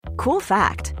Cool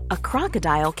fact, a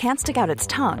crocodile can't stick out its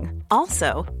tongue.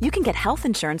 Also, you can get health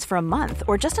insurance for a month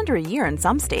or just under a year in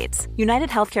some states. United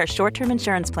Healthcare short-term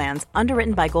insurance plans,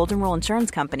 underwritten by Golden Rule Insurance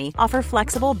Company, offer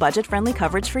flexible, budget-friendly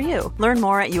coverage for you. Learn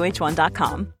more at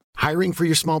uh1.com. Hiring for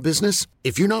your small business?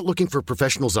 If you're not looking for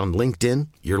professionals on LinkedIn,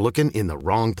 you're looking in the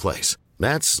wrong place.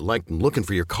 That's like looking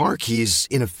for your car keys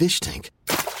in a fish tank.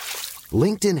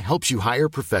 LinkedIn helps you hire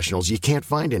professionals you can't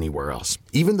find anywhere else,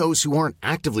 even those who aren't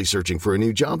actively searching for a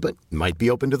new job but might be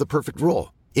open to the perfect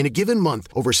role. In a given month,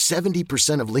 over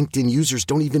 70% of LinkedIn users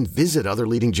don't even visit other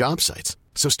leading job sites.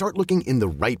 So start looking in the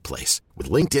right place. With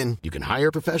LinkedIn, you can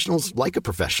hire professionals like a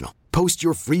professional. Post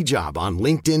your free job on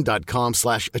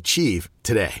linkedin.com/achieve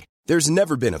today. There's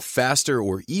never been a faster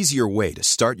or easier way to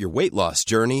start your weight loss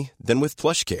journey than with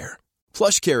PlushCare.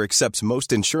 PlushCare accepts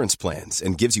most insurance plans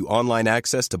and gives you online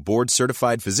access to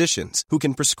board-certified physicians who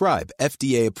can prescribe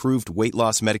FDA-approved weight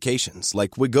loss medications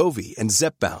like Wegovy and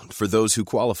Zepbound for those who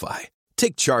qualify.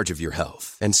 Take charge of your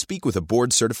health and speak with a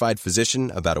board-certified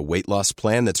physician about a weight loss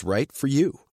plan that's right for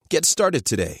you. Get started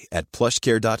today at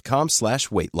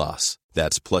plushcare.com/weight-loss.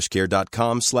 That's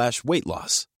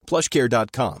plushcare.com/weight-loss.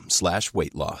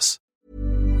 plushcare.com/weight-loss.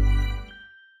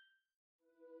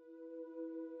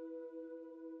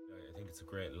 I think it's a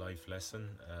great life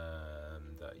lesson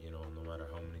that, you know, no matter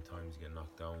how many times you get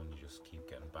knocked down, you just keep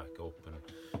getting back up and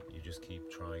you just keep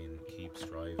trying, keep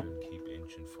striving, keep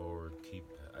inching forward, keep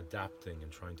adapting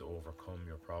and trying to overcome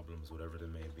your problems, whatever they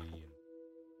may be.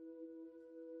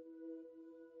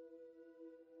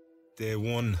 Day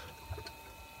one,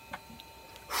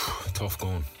 tough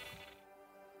going.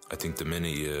 I think the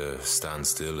minute you stand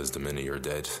still is the minute you're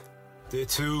dead. Day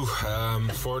two,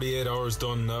 48 hours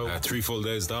done now. 3 full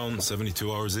days down,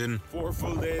 72 hours in. 4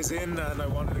 full days in, and I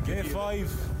wanted to get Day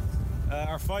 5.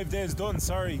 5 days done,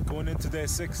 sorry. Going into day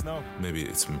 6 now. Maybe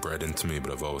it's been bred into me,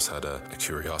 but I've always had a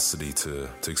curiosity to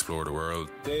explore the world.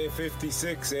 Day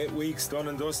 56, 8 weeks done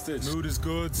and dusted. Mood is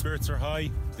good, spirits are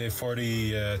high. Day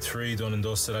 43 done and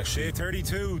dusted, actually. Day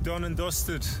 32 done and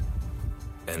dusted.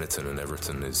 Anything and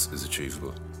everything is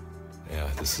achievable.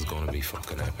 Yeah, this is going to be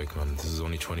fucking epic, man. This is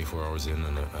only 24 hours in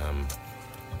and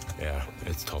yeah,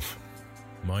 it's tough.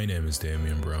 My name is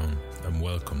Damien Brown and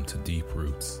welcome to Deep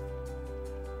Roots.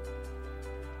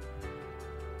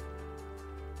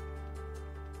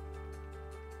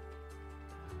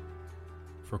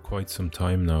 For quite some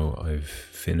time now, I've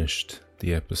finished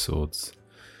the episodes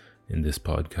in this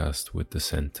podcast with the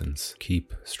sentence,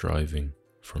 keep striving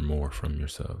for more from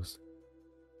yourselves.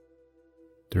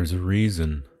 There's a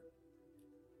reason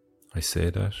I say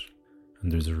that,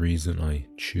 and there's a reason I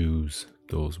choose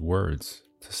those words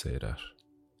to say that.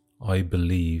 I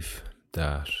believe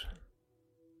that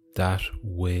that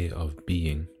way of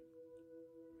being,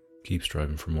 keep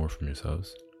striving for more from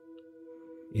yourselves,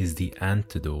 is the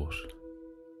antidote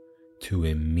to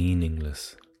a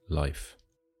meaningless life.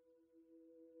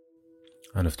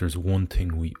 And if there's one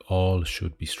thing we all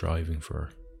should be striving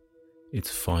for, it's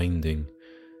finding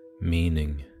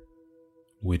meaning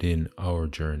within our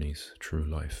journeys through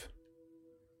life.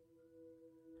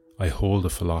 I hold a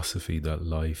philosophy that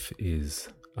life is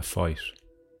a fight,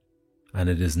 and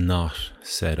it is not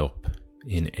set up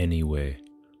in any way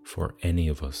for any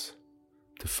of us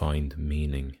to find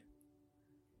meaning.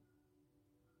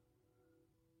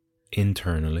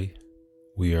 Internally,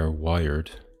 we are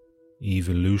wired,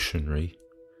 evolutionary,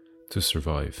 to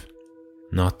survive,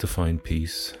 not to find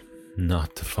peace,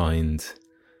 not to find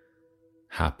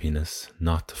happiness,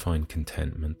 not to find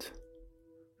contentment,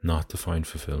 not to find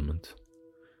fulfillment,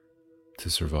 to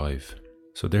survive.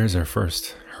 So there's our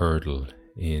first hurdle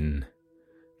in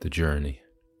the journey.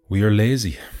 We are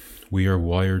lazy. We are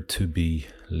wired to be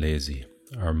lazy.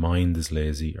 Our mind is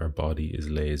lazy, our body is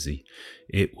lazy.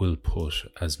 It will put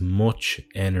as much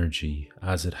energy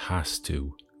as it has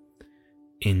to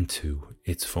into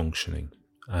its functioning,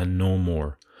 and no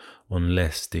more,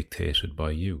 unless dictated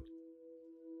by you.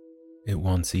 It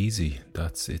wants easy,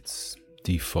 that's its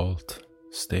default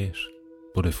state.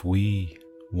 But if we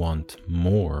want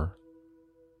more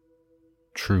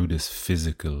through this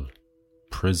physical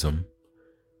prism,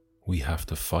 we have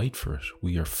to fight for it.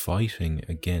 We are fighting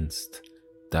against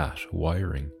that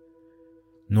wiring.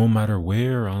 No matter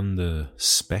where on the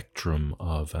spectrum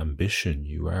of ambition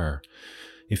you are,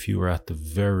 if you are at the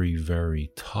very,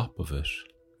 very top of it,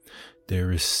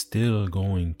 there is still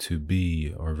going to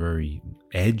be, or very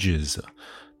edges,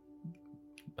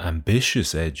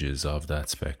 ambitious edges of that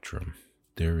spectrum,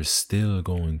 there is still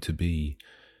going to be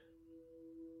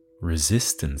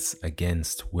resistance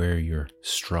against where you're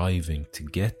striving to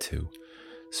get to.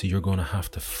 So you're going to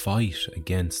have to fight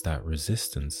against that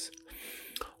resistance.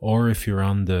 Or if you're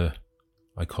on the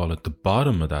I call it the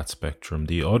bottom of that spectrum,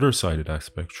 the other side of that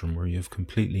spectrum, where you've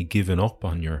completely given up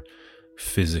on your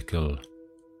physical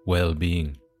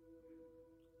well-being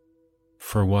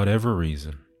for whatever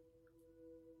reason.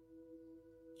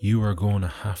 You are going to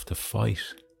have to fight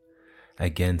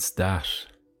against that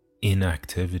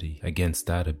inactivity, against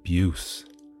that abuse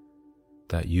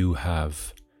that you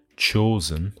have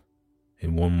chosen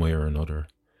in one way or another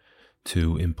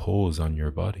to impose on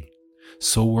your body.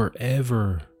 So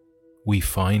wherever we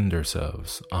find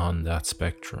ourselves on that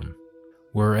spectrum,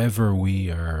 wherever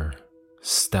we are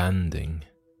standing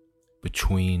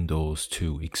between those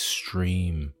two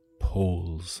extreme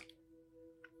poles,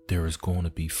 there is going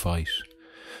to be fight.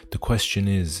 The question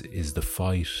is the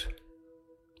fight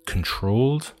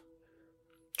controlled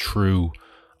through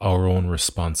our own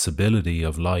responsibility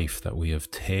of life that we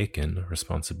have taken,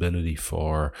 responsibility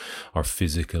for our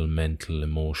physical, mental,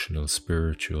 emotional,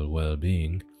 spiritual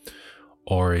well-being,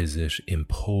 or is it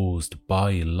imposed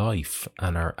by life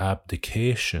and our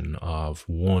abdication of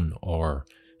one, or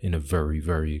in a very,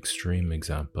 very extreme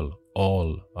example,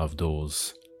 all of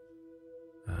those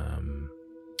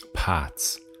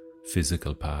paths,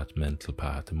 physical path, mental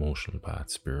path, emotional path,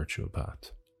 spiritual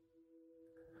path.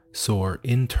 So our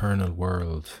internal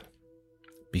world,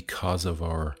 because of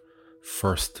our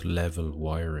first level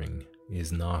wiring,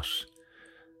 is not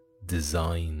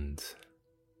designed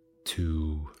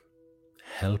to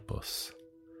help us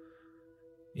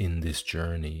in this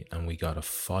journey, and we gotta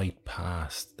fight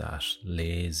past that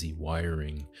lazy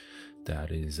wiring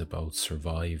that is about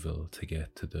survival to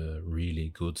get to the really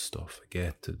good stuff,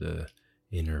 get to the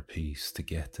inner peace, to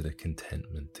get to the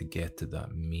contentment, to get to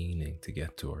that meaning, to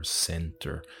get to our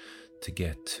center, to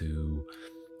get to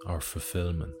our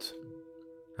fulfillment.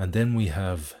 And then we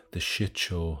have the shit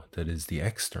show that is the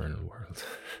external world.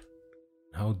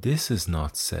 How this is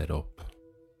not set up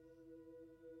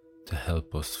to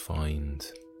help us find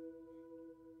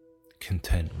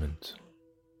contentment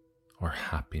or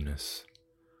happiness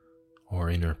or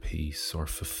inner peace or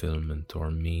fulfillment or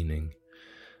meaning,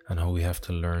 and how we have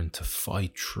to learn to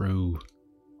fight through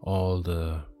all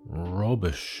the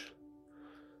rubbish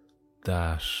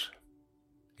that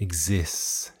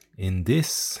exists in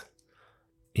this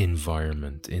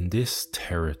environment, in this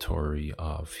territory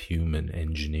of human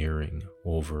engineering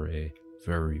over a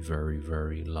very, very,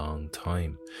 very long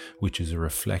time, which is a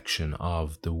reflection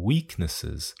of the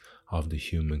weaknesses of the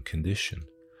human condition.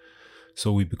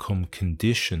 So we become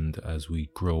conditioned as we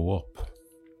grow up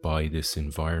by this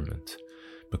environment,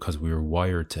 because we are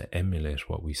wired to emulate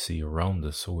what we see around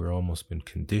us. So we're almost been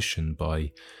conditioned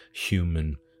by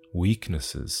human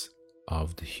weaknesses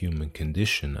of the human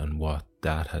condition and what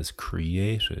that has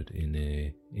created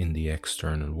in the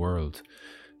external world,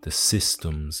 the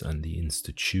systems and the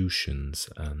institutions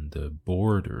and the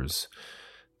borders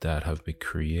that have been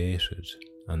created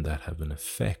and that have an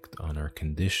effect on our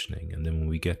conditioning. And then when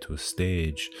we get to a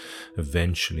stage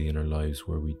eventually in our lives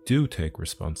where we do take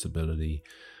responsibility,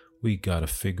 we gotta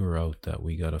figure out that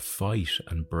we gotta fight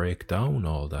and break down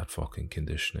all that fucking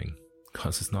conditioning,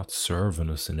 because it's not serving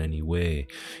us in any way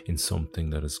in something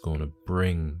that is going to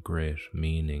bring great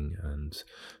meaning and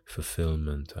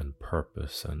fulfillment and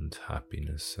purpose and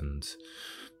happiness and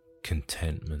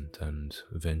contentment and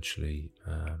eventually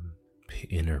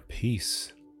inner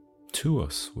peace to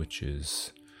us, which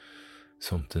is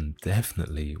something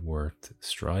definitely worth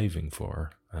striving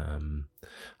for.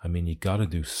 I mean, you gotta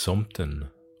do something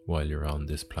while you're on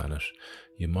this planet.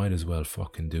 You might as well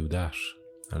fucking do that.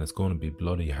 And it's going to be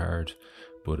bloody hard,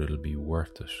 but it'll be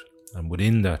worth it. And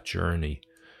within that journey,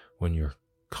 when you're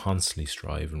constantly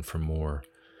striving for more,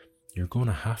 you're going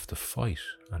to have to fight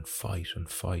and fight and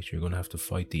fight. You're going to have to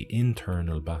fight the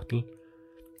internal battle,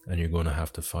 and you're going to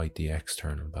have to fight the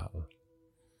external battle.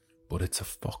 But it's a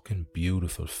fucking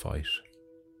beautiful fight.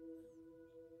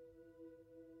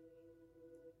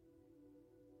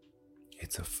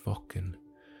 It's a fucking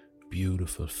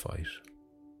beautiful fight.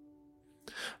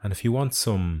 And if you want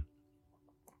some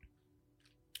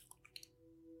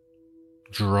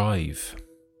drive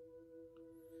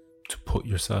to put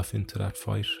yourself into that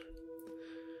fight,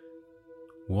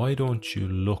 why don't you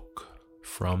look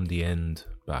from the end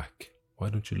back? Why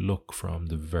don't you look from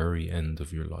the very end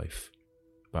of your life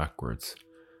backwards?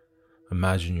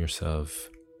 Imagine yourself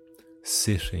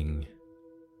sitting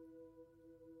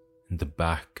in the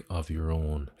back of your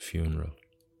own funeral,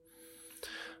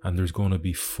 and there's going to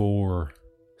be 4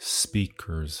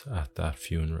 speakers at that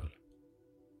funeral.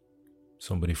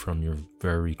 Somebody from your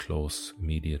very close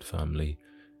immediate family,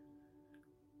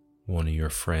 one of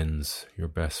your friends, your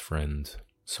best friend,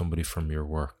 somebody from your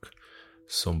work,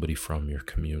 somebody from your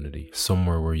community,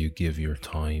 somewhere where you give your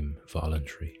time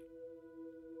voluntary.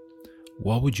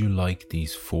 What would you like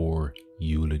these 4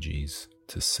 eulogies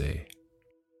to say?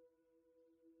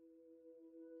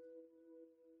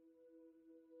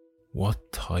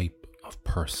 What type of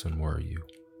person were you?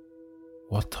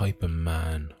 What type of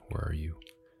man were you?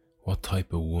 What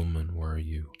type of woman were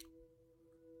you?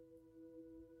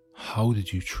 How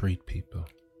did you treat people?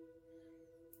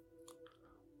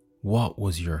 What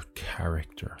was your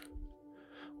character?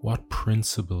 What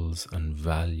principles and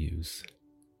values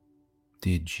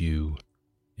did you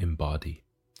embody?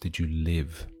 Did you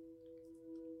live?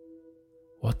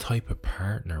 What type of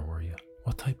partner were you?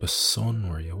 What type of son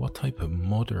were you? What type of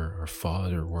mother or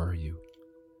father were you?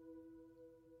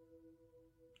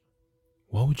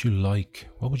 What would you like,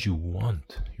 what would you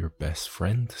want your best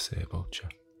friend to say about you?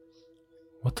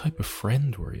 What type of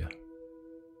friend were you?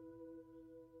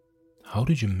 How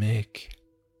did you make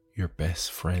your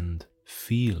best friend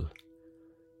feel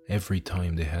every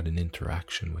time they had an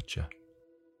interaction with you?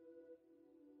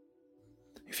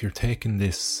 If you're taking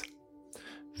this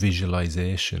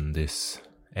visualization, this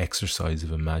exercise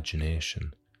of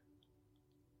imagination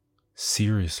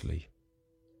seriously,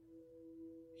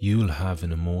 you'll have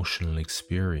an emotional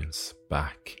experience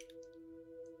back.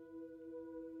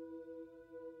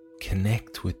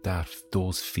 Connect with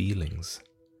those feelings.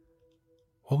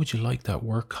 What would you like that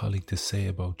work colleague to say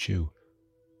about you?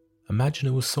 Imagine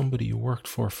it was somebody you worked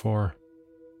for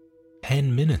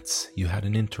 10 minutes. You had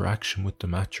an interaction with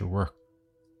them at your work.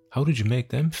 How did you make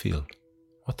them feel?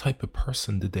 What type of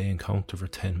person did they encounter for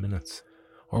 10 minutes?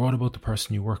 Or what about the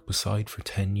person you worked beside for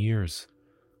 10 years?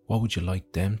 What would you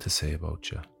like them to say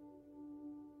about you?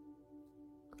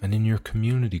 And in your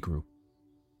community group,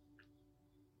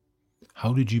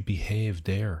 how did you behave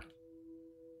there?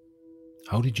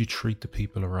 How did you treat the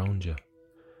people around you?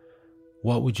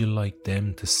 What would you like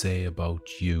them to say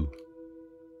about you?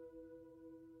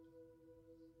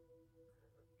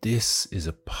 This is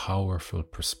a powerful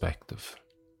perspective.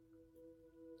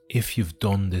 If you've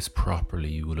done this properly,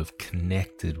 you will have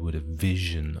connected with a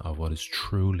vision of what is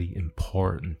truly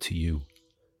important to you.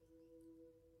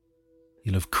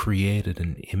 You'll have created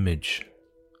an image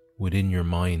within your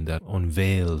mind that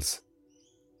unveils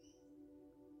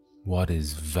what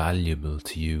is valuable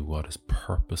to you, what is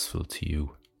purposeful to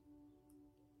you,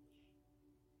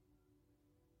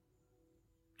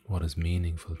 what is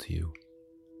meaningful to you.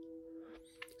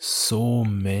 So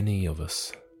many of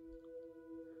us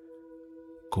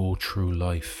go through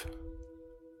life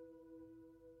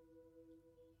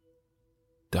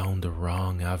down the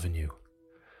wrong avenue,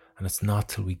 and it's not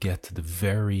till we get to the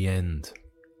very end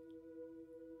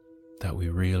that we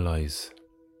realize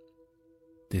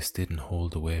this didn't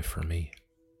hold the way for me.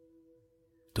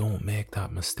 Don't make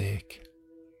that mistake.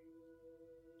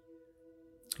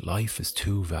 Life is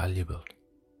too valuable.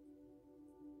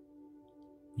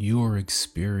 Your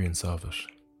experience of it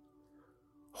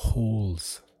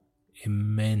holds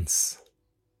immense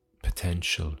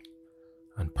potential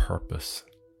and purpose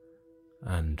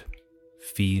and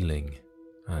feeling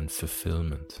and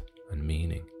fulfillment and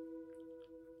meaning.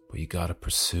 But you gotta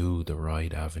pursue the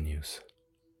right avenues.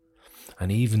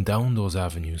 And even down those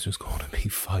avenues, there's going to be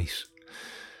fight.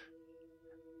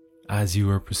 As you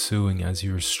are pursuing, as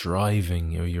you're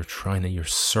striving, you're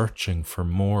searching for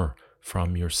more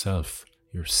from yourself.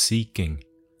 You're seeking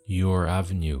your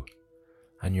avenue,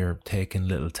 and you're taking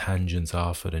little tangents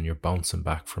off it, and you're bouncing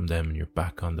back from them, and you're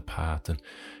back on the path, and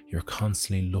you're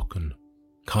constantly looking,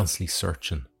 constantly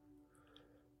searching.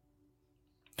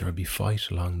 There'll be fight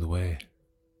along the way,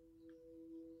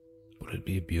 but it'll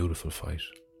be a beautiful fight.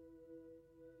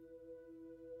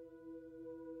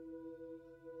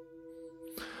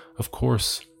 Of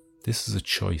course, this is a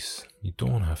choice. You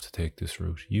don't have to take this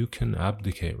route. You can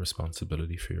abdicate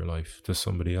responsibility for your life to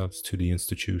somebody else, to the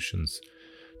institutions,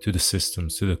 to the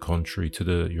systems, to the country,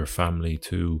 to your family,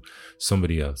 to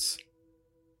somebody else.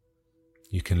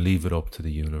 You can leave it up to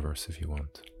the universe if you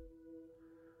want.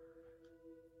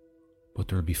 But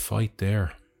there'll be fight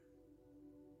there.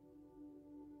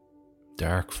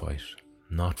 Dark fight,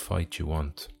 not fight you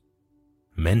want.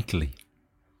 Mentally.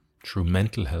 Through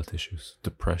mental health issues,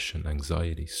 depression,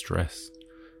 anxiety, stress.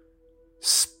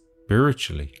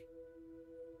 Spiritually,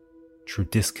 through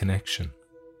disconnection,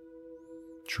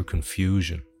 through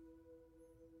confusion,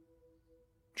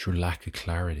 through lack of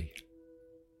clarity,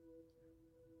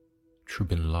 through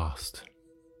being lost.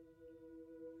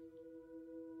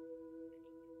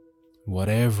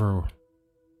 Whatever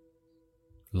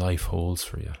life holds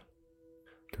for you,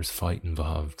 there's fight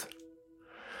involved.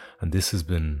 And this has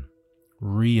been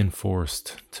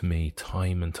reinforced to me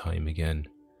time and time again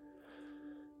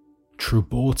through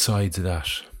both sides of that,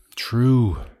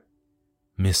 through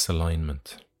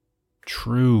misalignment,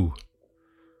 through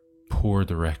poor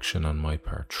direction on my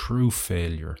part, true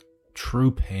failure, true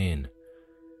pain,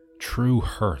 true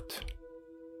hurt,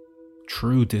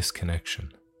 true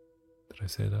disconnection. Did I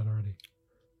say that already?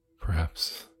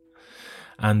 Perhaps.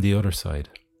 And the other side,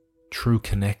 true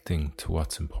connecting to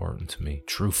what's important to me,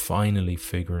 true finally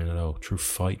figuring it out, true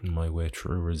fighting my way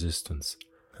through resistance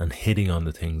and hitting on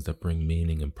the things that bring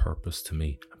meaning and purpose to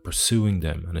me, and pursuing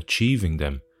them and achieving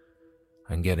them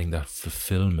and getting that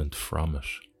fulfillment from it,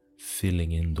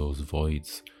 filling in those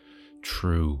voids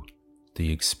through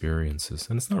the experiences.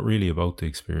 And it's not really about the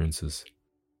experiences.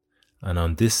 And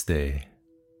on this day,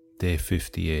 day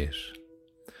 58,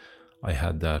 I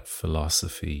had that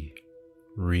philosophy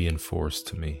reinforced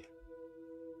to me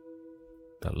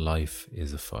that life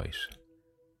is a fight.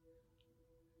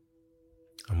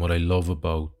 And what I love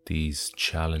about these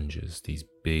challenges, these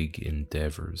big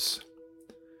endeavors,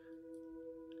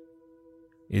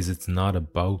 is it's not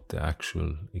about the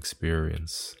actual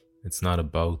experience. It's not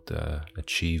about the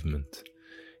achievement.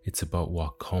 It's about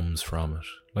what comes from it.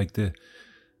 Like the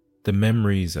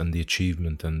memories and the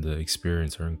achievement and the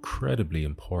experience are incredibly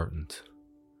important.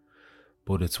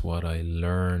 But it's what I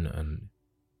learn and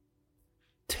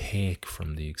take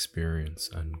from the experience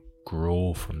and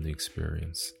grow from the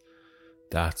experience.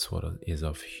 That's what is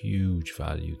of huge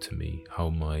value to me. How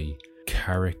my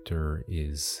character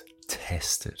is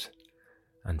tested.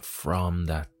 And from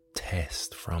that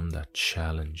test, from that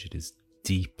challenge, it is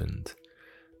deepened.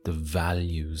 The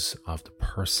values of the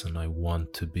person I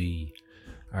want to be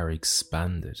are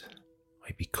expanded.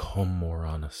 I become more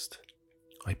honest.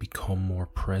 I become more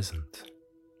present.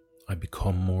 I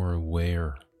become more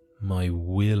aware. My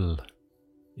will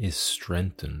is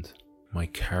strengthened. My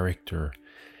character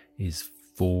is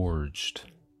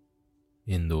forged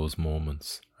in those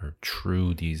moments or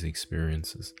through these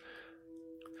experiences.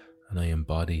 And I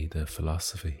embody the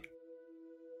philosophy.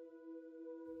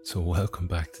 So welcome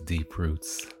back to Deep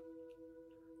Roots.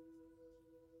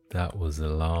 That was a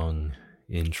long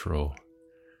intro.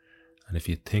 And if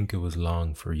you think it was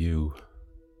long for you,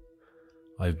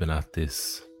 I've been at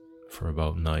this for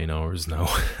about 9 hours now.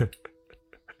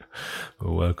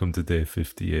 But welcome to day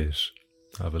 58.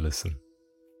 Have a listen.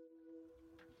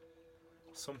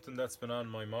 Something that's been on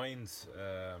my mind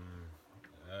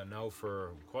now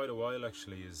for quite a while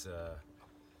actually is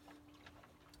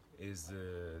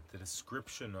the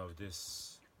description of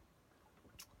this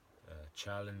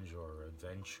challenge or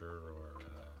adventure or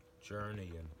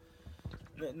journey, and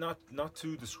not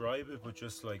to describe it, but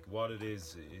just like what it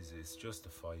is it's just a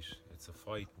fight. It's a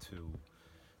fight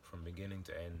from beginning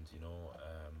to end, you know.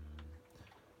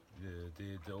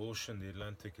 The ocean, the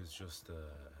Atlantic, is just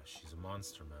she's a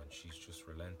monster, man. She's just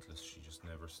relentless. She just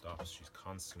never stops. She's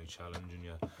constantly challenging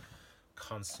you,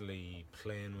 constantly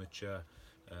playing with you.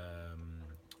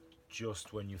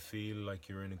 Just when you feel like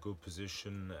you're in a good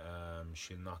position,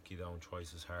 she'll knock you down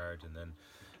twice as hard, and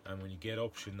when you get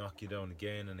up, she'll knock you down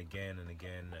again and again and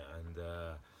again, and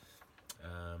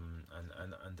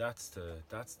that's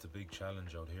the big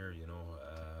challenge out here, you know.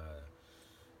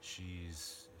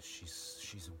 She's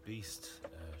a beast.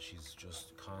 She's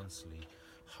just constantly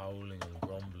howling and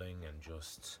grumbling and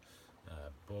just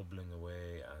bubbling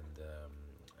away, and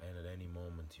at any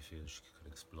moment you feel she could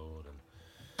explode,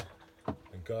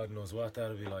 and God knows what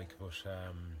that'll be like. But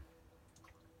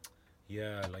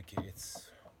yeah, like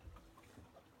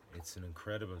it's an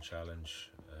incredible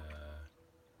challenge.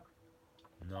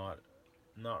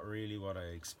 Not really what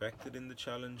I expected in the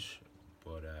challenge,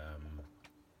 but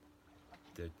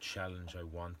the challenge I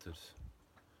wanted.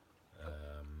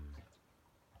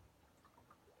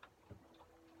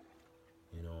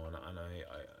 You know, and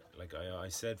I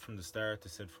said from the start, I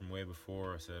said from way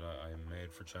before, I said I'm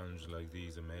made for challenges like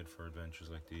these, I'm made for adventures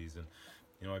like these, and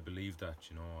you know, I believe that.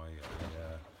 You know,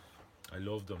 I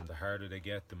love them. The harder they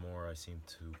get, the more I seem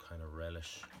to kind of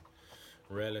relish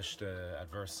the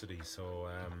adversity. So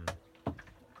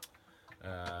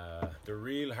the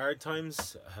real hard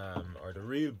times, or the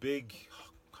real big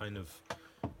kind of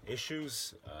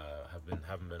issues,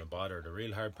 haven't been a bother. The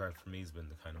real hard part for me has been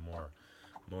the kind of more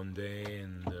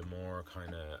mundane, the more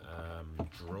kind of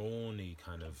drony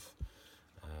kind of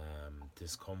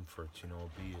discomfort, you know,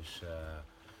 be it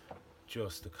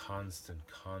just the constant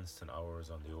hours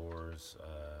on the oars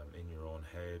in your own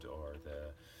head, or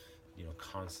the, you know,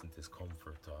 constant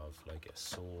discomfort of like a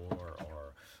sore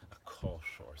or a cut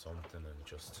or something, and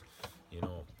just, you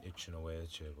know, itching away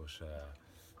at you. But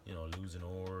you know, losing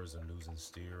oars and losing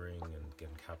steering and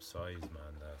getting capsized,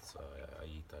 man, that's I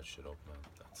eat that shit up, man.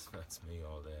 That's me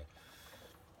all day.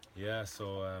 Yeah,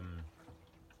 so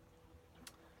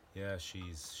yeah,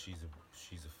 she's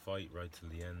a fight right till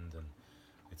the end, and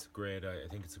it's great. I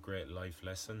think it's a great life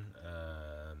lesson,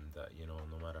 that, you know,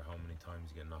 no matter how many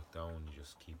times you get knocked down, you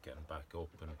just keep getting back up,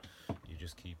 and you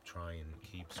just keep trying,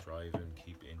 keep striving,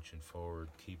 keep inching forward,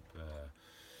 keep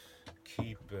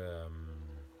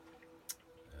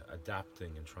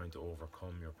adapting and trying to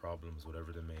overcome your problems,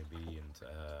 whatever they may be,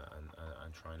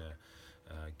 and trying to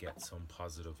get some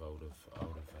positive out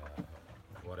of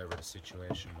whatever the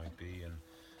situation might be. And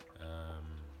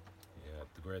yeah,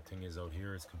 the great thing is out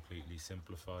here it's completely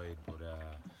simplified, but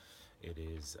it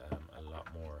is a lot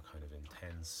more kind of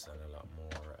intense and a lot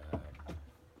more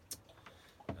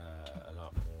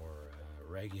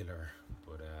regular.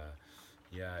 But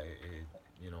yeah,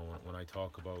 you know, when I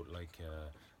talk about like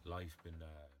life being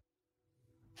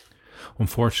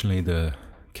unfortunately, the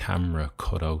camera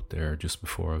cut out there just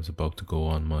before I was about to go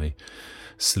on my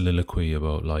soliloquy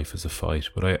about life as a fight.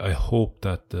 But I hope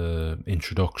that the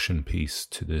introduction piece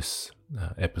to this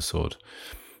episode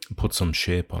put some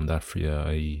shape on that for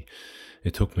you.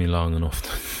 It took me long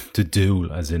enough to do,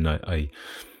 as in I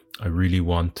really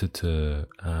wanted to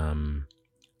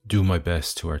do my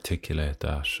best to articulate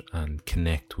that and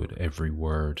connect with every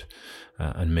word,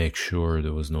 and make sure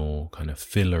there was no kind of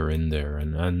filler in there,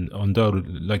 and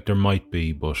undoubtedly, like, there might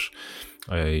be, but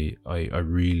I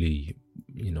really,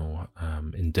 you know,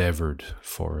 endeavored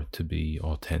for it to be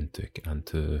authentic and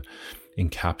to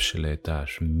encapsulate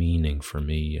that meaning for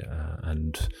me,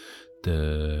 and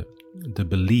the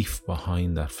belief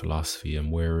behind that philosophy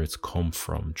and where it's come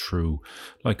from through,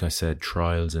 like I said,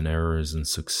 trials and errors and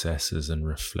successes and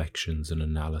reflections and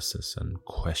analysis and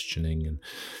questioning, and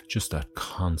just that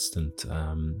constant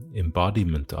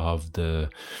embodiment of the,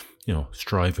 you know,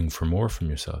 striving for more from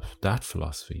yourself. That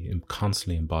philosophy,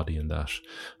 constantly embodying that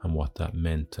and what that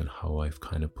meant, and how I've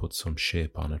kind of put some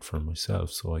shape on it for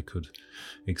myself so I could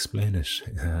explain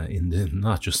it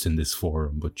not just in this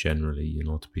forum, but generally, you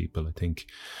know, to people. I think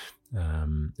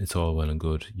it's all well and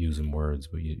good using words,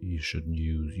 but you should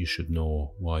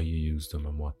know why you use them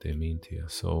and what they mean to you.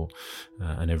 So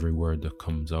and every word that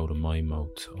comes out of my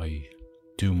mouth, I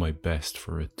do my best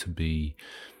for it to be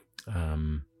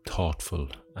thoughtful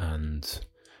and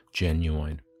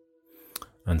genuine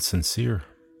and sincere.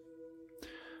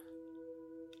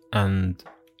 And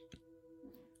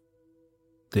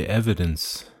the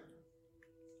evidence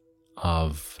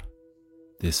of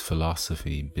this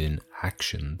philosophy being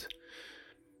actioned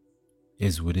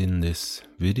is within this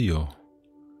video,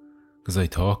 because I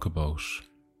talk about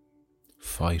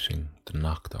fighting the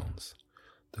knockdowns,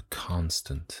 the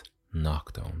constant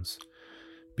knockdowns,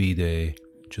 be they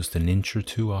just an inch or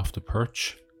two off the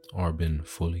perch, or been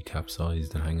fully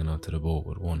capsized and hanging onto the boat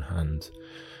with one hand,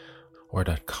 or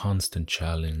that constant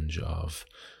challenge of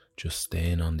just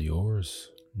staying on the oars,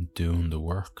 doing the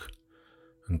work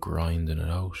and grinding it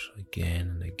out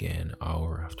again and again,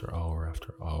 hour after hour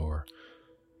after hour,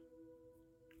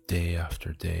 day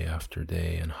after day after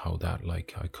day. And how that,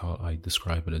 like, I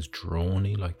describe it as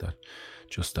droney, like that,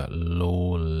 just that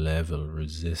low level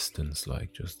resistance,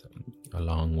 like just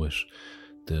along with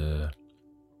the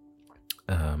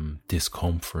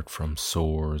discomfort from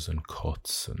sores and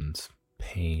cuts and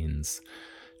pains,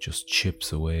 just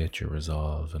chips away at your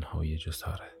resolve, and how you just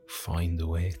had to find a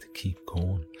way to keep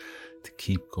going,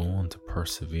 to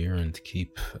persevere, and to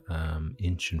keep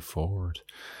inching forward.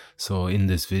 So in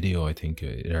this video, I think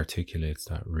it articulates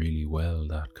that really well,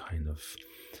 that kind of,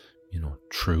 you know,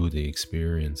 through the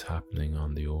experience happening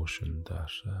on the ocean,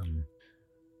 that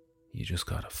you just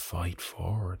got to fight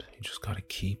forward. You just got to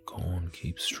keep going,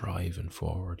 keep striving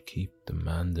forward, keep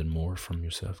demanding more from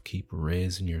yourself, keep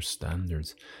raising your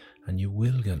standards, and you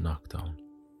will get knocked down.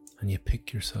 And you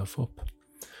pick yourself up,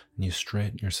 and you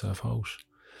straighten yourself out,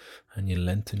 and you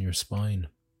lengthen your spine,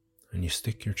 and you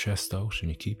stick your chest out, and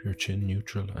you keep your chin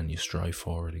neutral, and you strive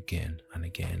forward again and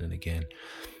again and again.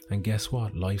 And guess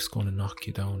what? Life's going to knock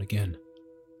you down again.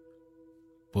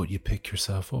 But you pick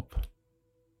yourself up.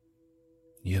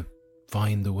 You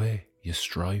find the way. You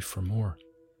strive for more.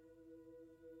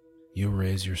 You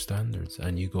raise your standards,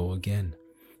 and you go again.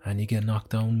 And you get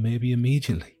knocked down maybe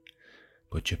immediately.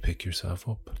 But you pick yourself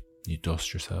up. You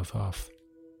dust yourself off.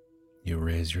 You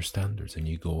raise your standards, and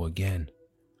you go again.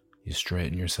 You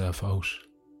straighten yourself out,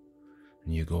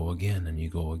 and you go again, and you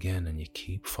go again, and you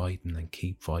keep fighting and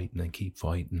keep fighting and keep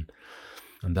fighting.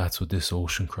 And that's what this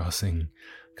ocean crossing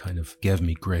kind of gave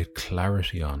me great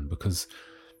clarity on, because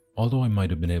although I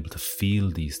might have been able to feel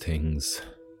these things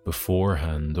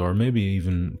beforehand, or maybe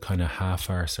even kind of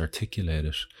half-arse articulate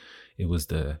it, it was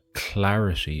the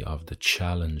clarity of the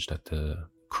challenge that the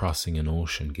crossing an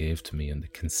ocean gave to me, and the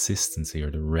consistency,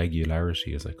 or the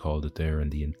regularity as I called it there,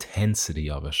 and the intensity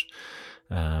of it,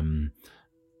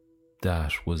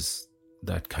 that was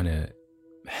that kind of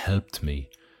helped me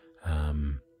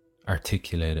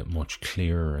articulate it much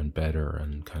clearer and better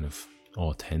and kind of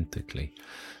authentically,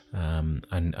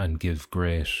 and give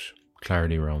great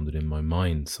clarity around it in my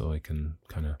mind, so I can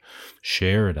kind of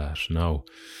share that now.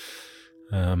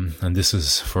 And this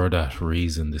is for that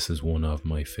reason, this is one of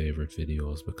my favorite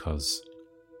videos, because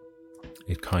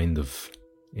it kind of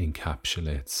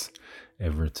encapsulates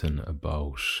everything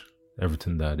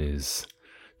that is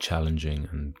challenging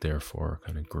and therefore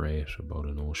kind of great about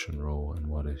an ocean row, and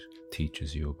what it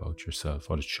teaches you about yourself,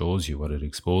 what it shows you, what it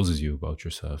exposes you about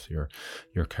yourself, your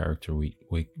character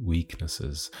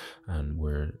weaknesses, and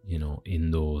where, you know,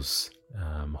 in those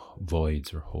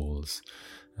voids or holes,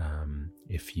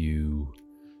 if you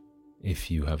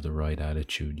have the right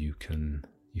attitude, you can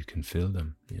fill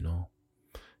them, you know,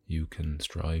 you can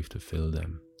strive to fill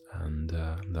them. And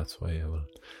that's why I will,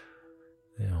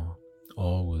 you know,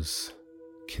 always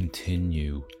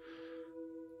continue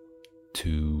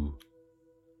to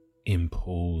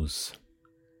impose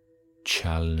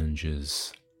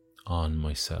challenges on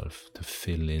myself to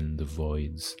fill in the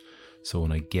voids, so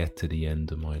when I get to the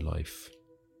end of my life,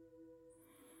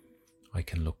 I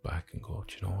can look back and go,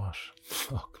 do you know what?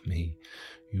 Fuck me.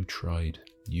 You tried.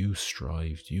 You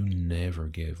strived. You never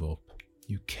gave up.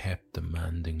 You kept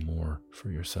demanding more for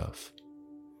yourself.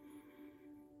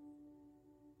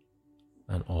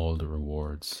 And all the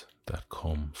rewards that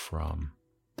come from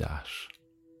that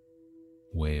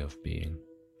way of being,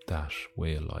 that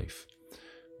way of life,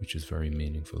 which is very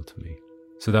meaningful to me.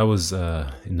 So that was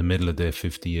in the middle of day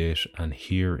 58, and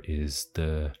here is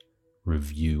the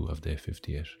review of day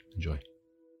 58. Enjoy.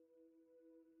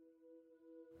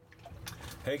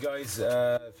 Hey guys,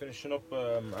 finishing up,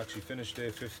 actually finished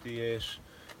day 58,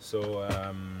 so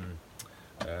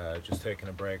just taking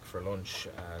a break for lunch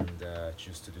and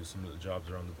just to do some little jobs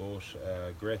around the boat.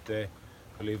 Great day,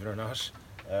 believe it or not.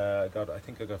 I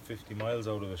think I got 50 miles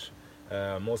out of it.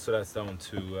 Most of that's down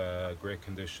to great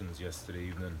conditions yesterday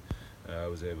evening. I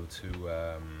was able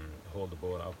to hold the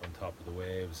boat up on top of the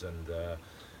waves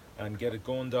and get it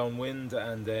going downwind,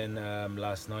 and then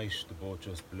last night the boat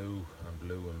just blew and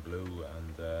blew and blew,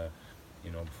 and you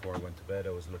know, before I went to bed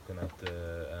I was looking at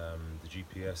the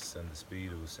GPS, and the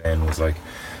speed it was saying was like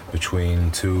between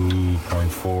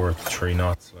 2.4 to 3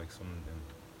 knots, like something,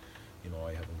 you know,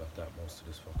 I haven't got that most of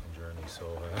this fucking journey,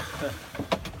 so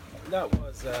that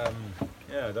was a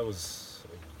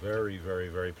very, very,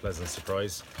 very pleasant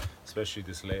surprise, especially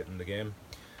this late in the game.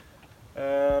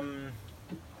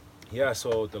 Yeah,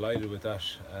 so delighted with that,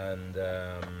 and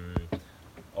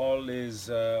all is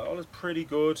pretty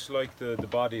good. Like the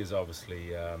body is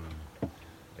obviously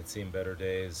it's seen better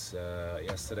days.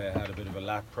 Yesterday I had a bit of a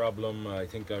lat problem. I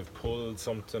think I've pulled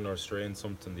something or strained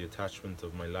something, the attachment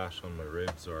of my lat on my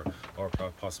ribs, or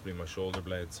possibly my shoulder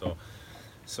blade. So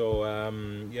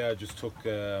yeah, I just took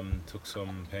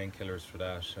some painkillers for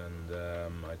that, and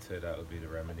I'd say that'll be the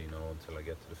remedy now until I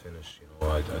get to the finish. You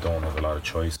know, I don't have a lot of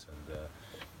choice, and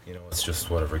you know, it's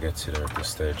just whatever gets you there at this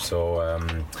stage. So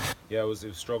yeah, I was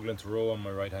struggling to row on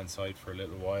my right hand side for a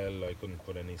little while. I couldn't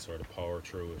put any sort of power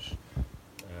through it.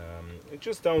 It's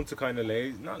just down to kind of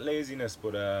not laziness,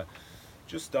 but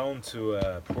just down to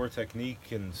poor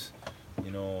technique, and you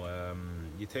know,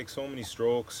 you take so many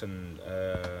strokes, and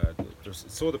it's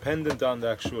so dependent on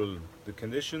the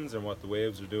conditions and what the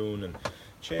waves are doing, and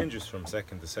changes from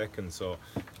second to second. So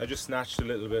I just snatched a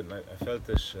little bit, and I felt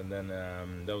it, and then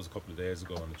that was a couple of days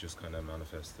ago, and it just kind of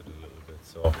manifested a little bit.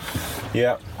 So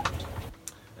yeah,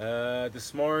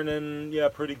 this morning, yeah,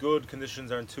 pretty good.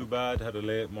 Conditions aren't too bad. Had a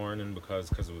late morning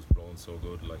because it was blowing so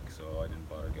good, like, so I didn't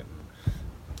bother getting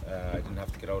I didn't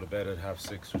have to get out of bed at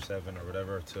 6:30 or 7 or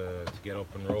whatever to get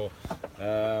up and row.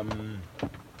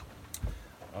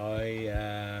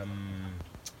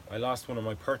 I lost one of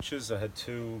my perches. I had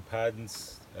two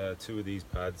of these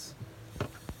pads,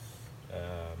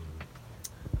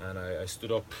 and I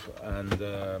stood up, and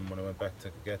when I went back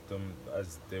to get them,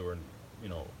 as they were, you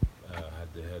know,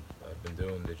 I'd been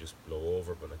doing, they just blow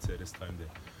over. But I'd say this time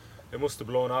they must have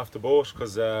blown off the boat,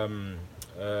 because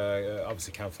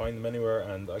obviously can't find them anywhere,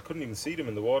 and I couldn't even see them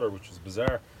in the water, which was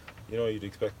bizarre. You know, you'd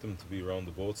expect them to be around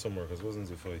the boat somewhere, because it wasn't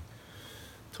as if I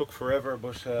took forever.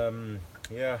 But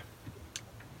yeah,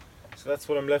 so that's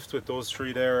what I'm left with, those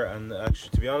three there. And actually,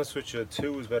 to be honest with you,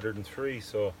 2 is better than 3,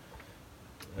 so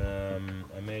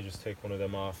I may just take one of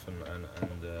them off, and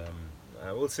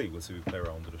we'll see. We play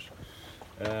around with it.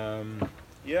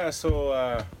 Yeah,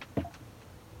 so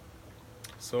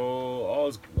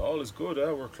all is good.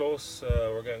 We're close.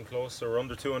 We're getting closer. We're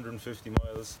under 250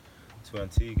 miles to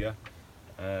Antigua,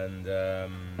 and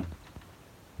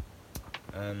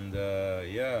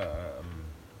yeah,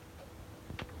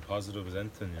 positive as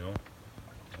anything, you know.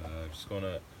 Just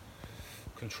gonna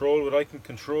control what I can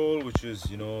control, which is,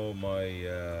 you know, my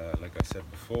like I said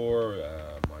before,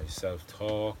 my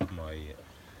self-talk, my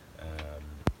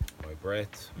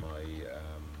breath, my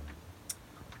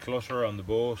clutter on the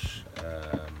boat,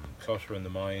 clutter in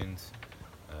the mind,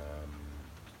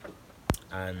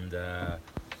 and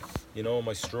you know,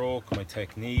 my stroke, my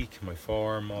technique, my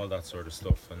form, all that sort of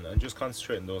stuff, and just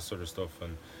concentrate on those sort of stuff,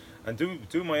 and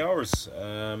do my hours.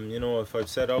 You know, if I've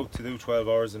set out to do 12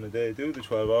 hours in a day, do the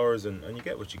 12 hours, and you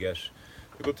get what you get.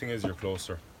 The good thing is you're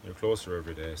closer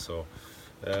every day. So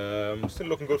still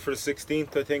looking good for the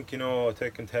 16th, I think. You know,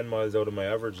 taking 10 miles out of my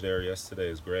average there yesterday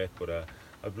is great, but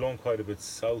I've blown quite a bit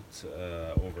south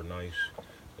overnight,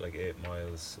 like 8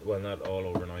 miles, well, not all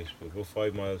overnight, but about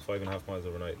 5.5 miles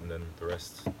overnight, and then the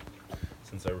rest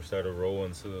since I started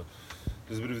rowing. So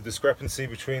there's a bit of a discrepancy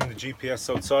between the GPS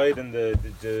outside and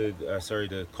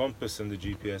the compass and the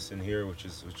GPS in here, which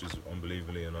is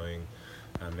unbelievably annoying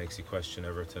and makes you question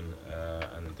everything.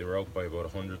 And they were out by about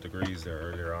 100 degrees there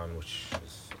earlier on, which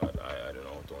is, I don't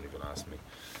know, don't even ask me.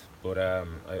 But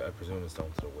I presume it's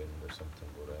down to the wind or something.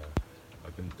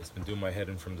 But it's been doing my head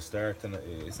in from the start, and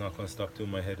it's not going to stop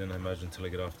doing my head in, I imagine, until I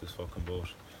get off this fucking boat.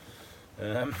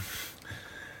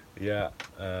 Yeah,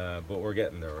 but we're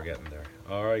getting there.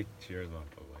 Alright, cheers, man.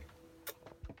 Bye-bye.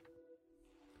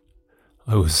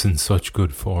 I was in such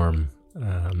good form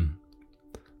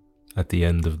at the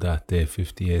end of that day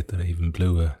 58 that I even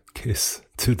blew a kiss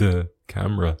to the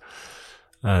camera.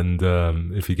 And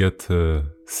if you get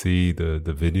to see the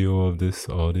video of this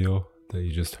audio that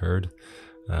you just heard,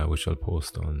 which I'll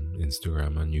post on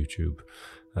Instagram and YouTube,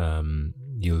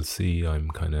 you'll see I'm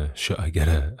kind of I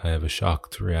have a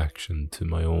shocked reaction to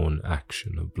my own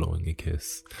action of blowing a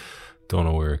kiss. Don't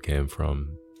know where it came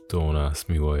from. Don't ask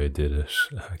me why I did it.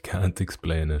 I can't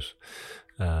explain it.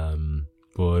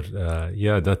 But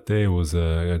yeah, that day was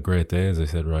a great day, as I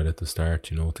said right at the start,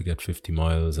 you know, to get 50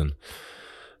 miles, and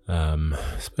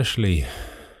especially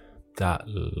that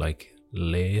like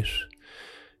late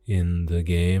in the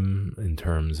game in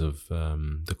terms of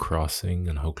the crossing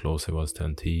and how close I was to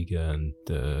Antigua, and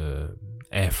the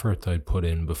effort I'd put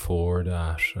in before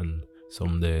that, and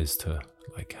some days to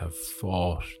like have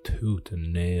fought tooth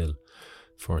and nail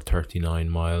for 39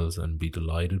 miles and be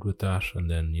delighted with that, and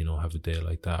then, you know, have a day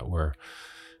like that where,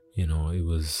 you know, it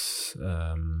was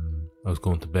I was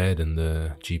going to bed and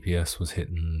the GPS was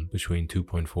hitting between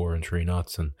 2.4 and 3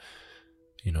 knots, and,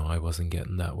 you know, I wasn't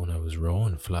getting that when I was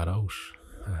rowing flat out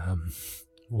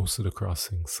most of the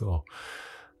crossings. So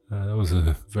that was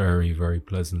a very, very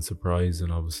pleasant surprise,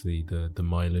 and obviously the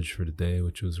mileage for the day,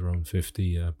 which was around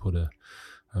 50, put a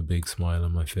big smile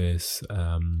on my face.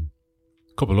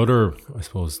 Couple other, I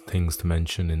suppose, things to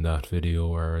mention in that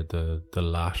video are the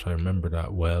lat. I remember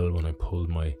that well when I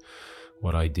pulled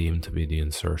what I deemed to be the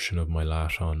insertion of my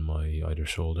lat on my either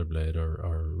shoulder blade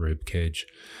or rib cage,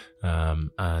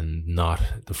 and not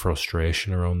the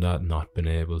frustration around that, not being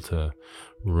able to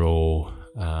row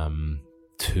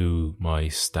to my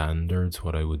standards,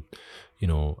 what I would, you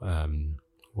know,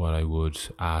 what I would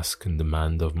ask and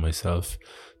demand of myself,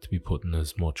 to be putting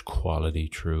as much quality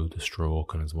through the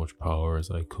stroke and as much power as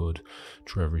I could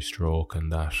through every stroke,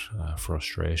 and that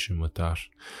frustration with that.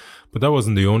 But that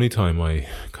wasn't the only time I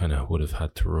kind of would have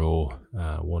had to row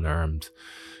one-armed.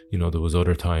 You know, there was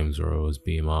other times where I was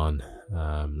beam on,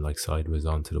 like sideways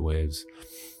onto the waves.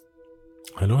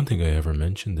 I don't think I ever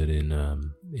mentioned it in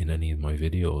any of my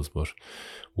videos, but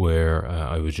where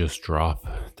I would just drop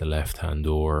the left-hand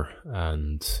oar,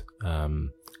 and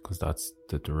because that's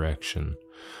the direction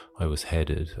I was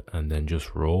headed, and then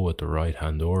just row with the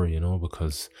right-hand oar, you know,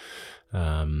 because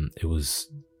it was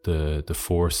the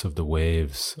force of the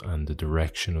waves and the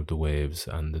direction of the waves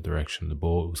and the direction of the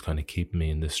boat was kind of keeping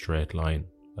me in this straight line,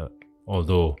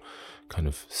 although kind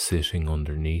of sitting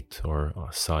underneath or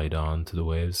side on to the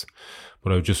waves.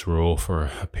 But I would just row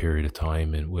for a period of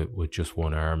time with just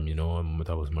one arm, you know, and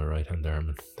that was my right hand arm,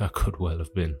 and that could well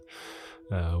have been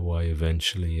why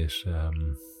eventually it,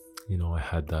 you know, I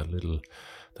had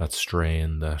that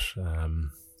strain that,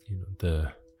 you know,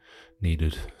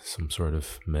 needed some sort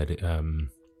of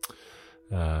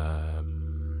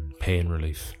pain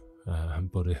relief,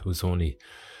 but it was only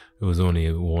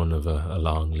one of a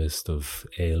long list of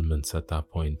ailments at that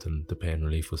point, and the pain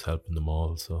relief was helping them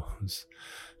all. So it was,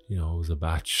 you know, it was a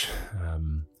batch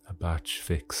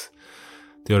fix.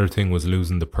 The other thing was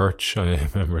losing the perch. I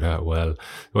remember that well.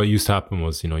 What used to happen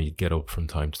was, you know, you'd get up from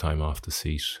time to time off the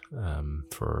seat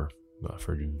for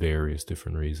various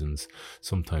different reasons.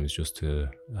 Sometimes just to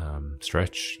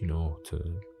stretch, you know, to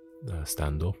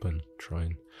stand up and try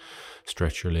and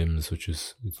stretch your limbs, which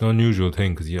is, it's an unusual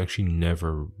thing because you actually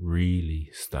never really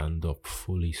stand up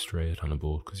fully straight on a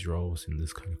boat because you're always in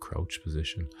this kind of crouch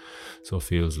position. So it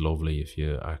feels lovely if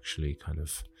you actually kind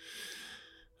of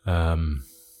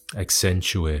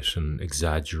accentuate and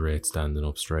exaggerate standing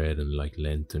up straight and like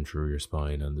lengthen through your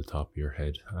spine and the top of your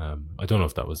head. I don't know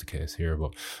if that was the case here,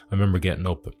 but I remember getting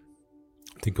up,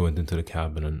 I think I went into the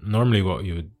cabin, and normally what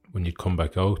you would, when you'd come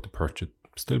back out, the perch would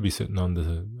still be sitting on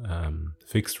the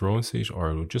fixed rowing seat,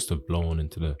 or it would just have blown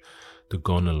into the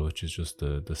gunnel, which is just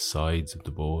the sides of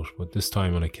the boat. But this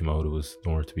time when I came out, it was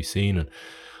nowhere to be seen, and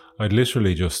I'd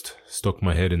literally just stuck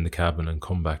my head in the cabin and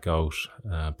come back out,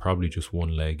 probably just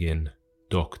one leg in,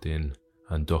 ducked in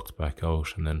and ducked back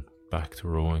out, and then back to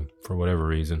rowing for whatever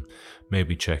reason,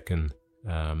 maybe checking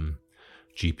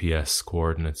GPS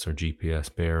coordinates or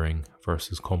GPS bearing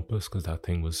versus compass, because that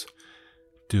thing was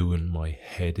doing my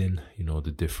head in. You know,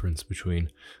 the difference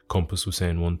between compass was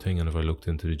saying one thing, and if I looked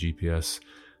into the GPS,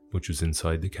 which was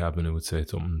inside the cabin, it would say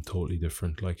something totally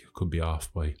different. Like it could be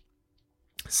off by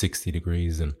 60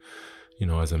 degrees, and you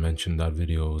know, as I mentioned, that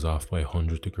video was off by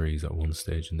 100 degrees at one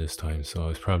stage in this time. So I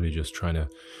was probably just trying to,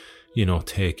 you know,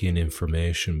 take in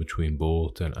information between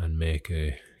both and make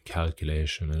a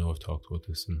calculation. I know I've talked about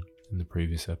this in the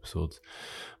previous episodes,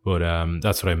 but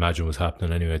that's what I imagine was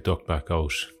happening. Anyway, I ducked back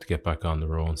out to get back on the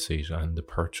rowing seat, and the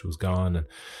perch was gone, and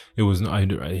it was,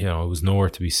 it was nowhere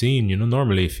to be seen. You know,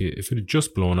 normally if it had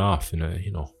just blown off in a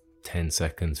 10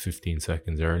 seconds, 15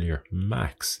 seconds earlier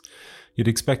max, you'd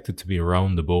expect it to be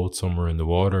around the boat somewhere in the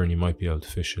water, and you might be able to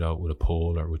fish it out with a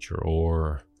pole or with your oar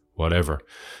or whatever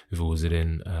if it was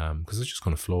because it's just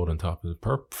going to float on top of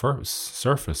the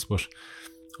surface. But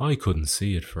I couldn't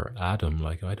see it for Adam.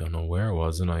 Like, I don't know where it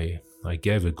was, and I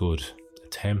gave a good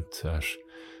attempt at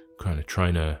kind of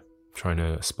trying to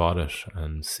spot it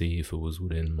and see if it was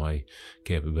within my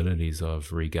capabilities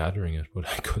of regathering it, but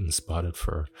I couldn't spot it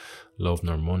for love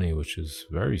nor money, which is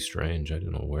very strange. I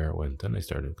don't know where it went. Then I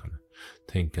started kind of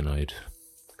thinking I'd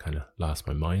kind of lost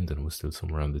my mind and it was still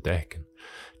somewhere on the deck and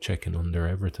checking under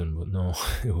everything, but no,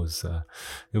 it was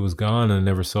gone, and I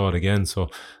never saw it again. So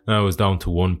now I was down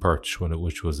to one perch,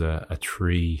 which was a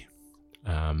 3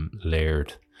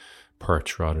 layered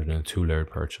perch rather than a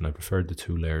 2-layered perch, and I preferred the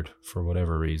 2-layered for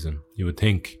whatever reason. You would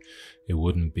think it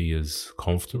wouldn't be as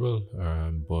comfortable,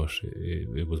 but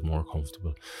it was more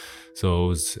comfortable.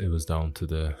 So it was down to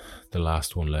the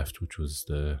last one left, which was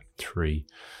the 3,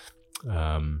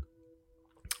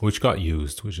 which got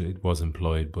used, which it was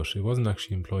employed, but it wasn't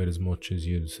actually employed as much as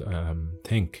you'd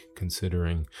think,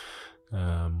 considering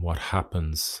what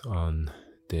happens on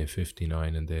day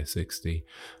 59 and day 60,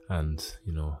 and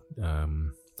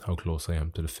how close I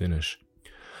am to the finish.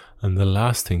 And the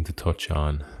last thing to touch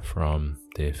on from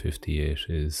day 58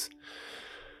 is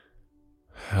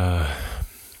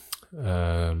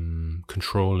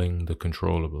controlling the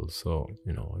controllables. So,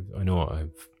 I know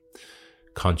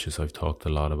I've talked a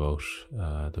lot about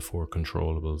the 4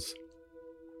 controllables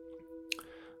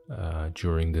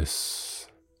during this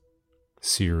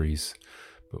series,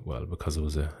 but because it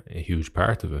was a huge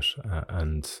part of it,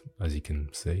 and as you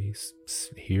can see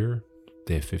here,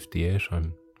 day 58,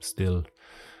 I'm still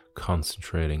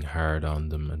concentrating hard on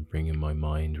them and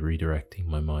redirecting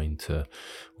my mind to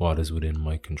what is within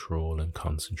my control and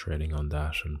concentrating on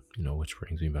that, and which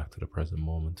brings me back to the present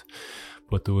moment.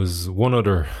 But there was one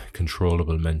other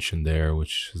controllable mentioned there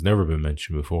which has never been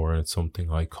mentioned before, and it's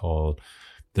something I call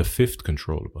the 5th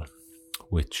controllable,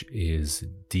 which is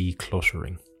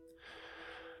decluttering.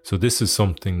 So this is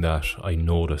something that I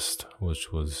noticed,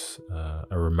 which was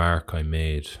a remark I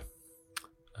made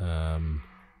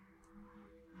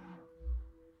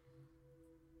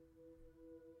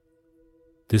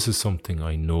this is something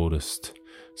I noticed,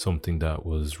 something that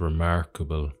was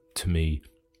remarkable to me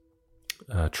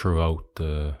not throughout,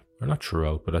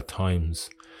 but at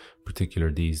times,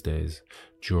 particular these days,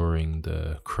 during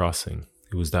the crossing.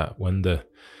 It was that when the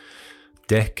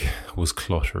deck was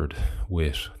cluttered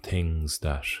with things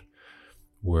that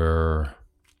were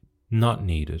not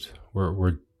needed,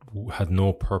 had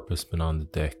no purpose been on the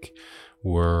deck,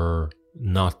 were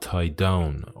not tied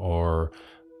down, or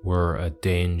were a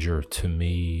danger to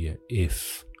me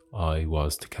if I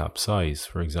was to capsize.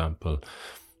 For example,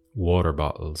 water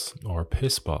bottles or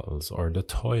piss bottles or the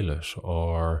toilet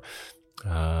or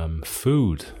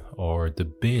food or the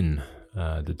bin,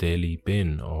 the daily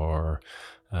bin, or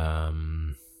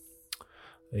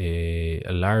a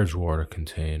large water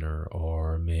container,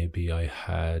 or maybe I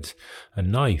had a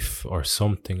knife or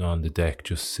something on the deck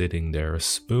just sitting there, a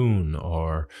spoon,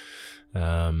 or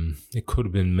it could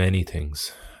have been many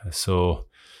things. So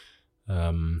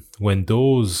When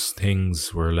those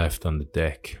things were left on the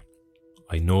deck,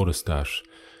 I noticed that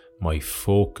my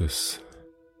focus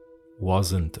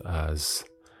wasn't as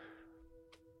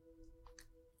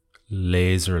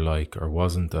laser-like or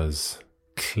wasn't as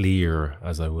clear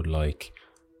as I would like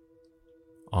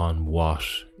on what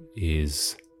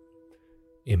is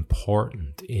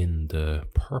important in the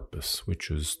purpose, which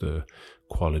is the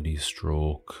quality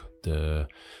stroke, the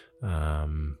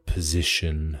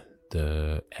position,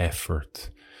 the effort,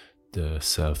 the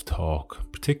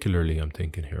self-talk. Particularly I'm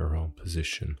thinking here around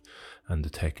position and the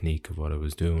technique of what I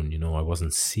was doing. You know, I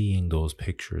wasn't seeing those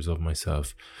pictures of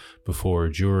myself before or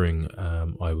during.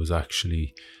 I was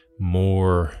actually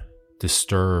more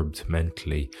disturbed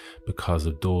mentally because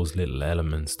of those little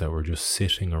elements that were just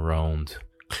sitting around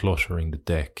cluttering the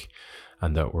deck,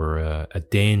 and that were a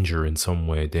danger in some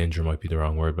way. Danger might be the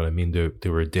wrong word, but I mean they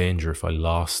were a danger if I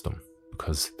lost them,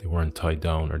 because they weren't tied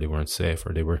down or they weren't safe,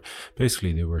 or they were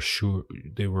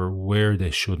where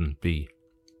they shouldn't be.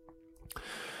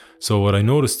 So what I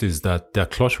noticed is that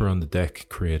clutter on the deck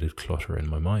created clutter in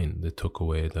my mind. It took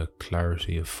away the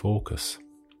clarity of focus.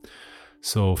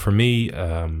 So for me,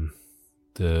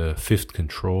 the fifth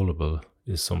controllable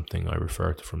is something I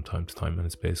refer to from time to time, and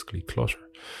it's basically clutter.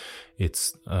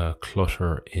 It's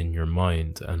clutter in your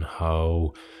mind, and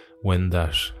how when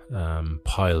that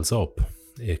piles up,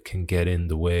 it can get in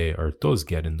the way, or it does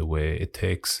get in the way. It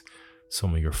takes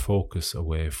some of your focus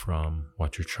away from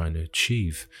what you're trying to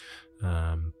achieve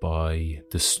by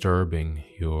disturbing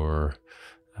your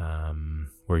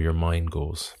where your mind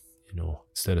goes. You know,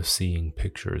 instead of seeing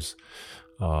pictures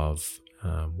of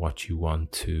what you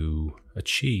want to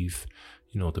achieve,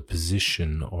 you know, the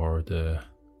position or the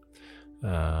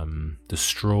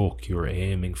stroke you're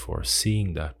aiming for,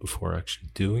 seeing that before actually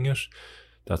doing it,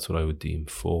 that's what I would deem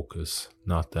focus.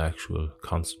 Not the actual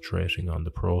concentrating on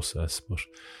the process, but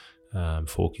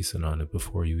focusing on it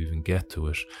before you even get to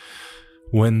it.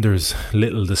 When there's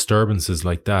little disturbances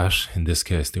like that, in this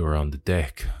case they were on the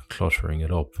deck, cluttering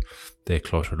it up, they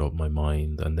cluttered up my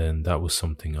mind, and then that was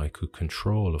something I could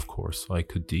control, of course. I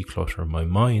could declutter my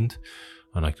mind,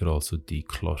 and I could also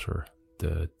declutter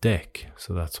the deck.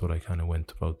 So that's what I kind of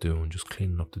went about doing, just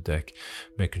cleaning up the deck,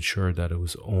 making sure that it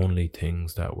was only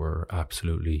things that were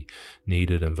absolutely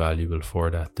needed and valuable for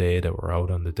that day that were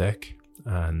out on the deck.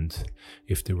 And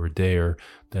if they were there,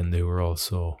 then they were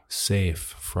also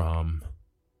safe from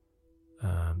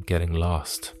getting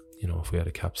lost. You know, if we had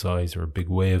a capsize or a big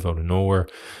wave out of nowhere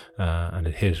and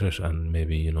it hit it, and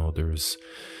maybe, you know, there's,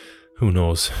 who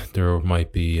knows, there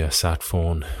might be a sat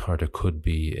phone, or there could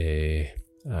be a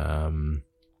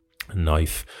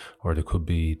knife, or there could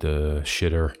be the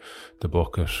shitter, the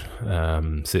bucket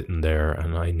sitting there,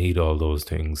 and I need all those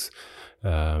things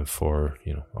for,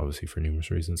 you know, obviously for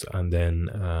numerous reasons. And then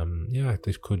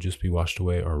they could just be washed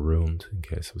away or ruined in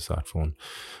case of a sat phone.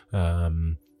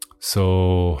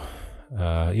 So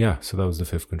that was the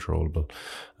fifth controllable,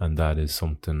 and that is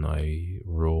something I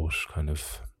wrote kind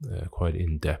of quite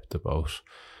in depth about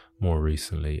more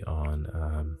recently on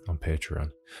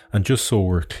Patreon. And just so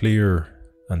we're clear,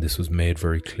 and this was made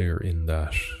very clear in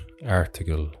that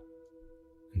article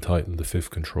entitled The Fifth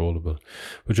Controllable,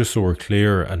 but just so we're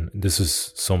clear, and this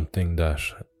is something that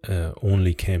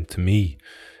only came to me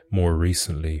more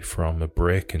recently from a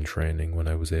break-in training, when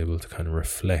I was able to kind of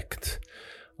reflect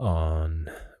on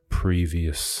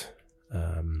previous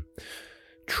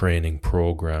training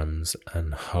programs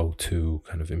and how to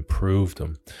kind of improve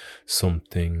them.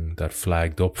 Something that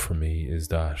flagged up for me is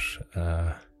that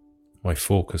my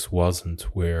focus wasn't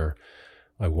where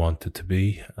I wanted to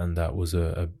be, and that was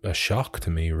a shock to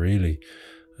me, really,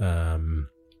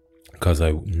 because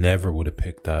I never would have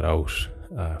picked that out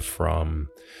from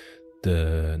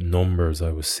the numbers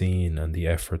I was seeing and the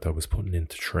effort I was putting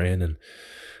into training.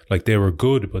 Like, they were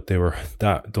good, but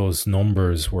those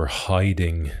numbers were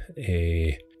hiding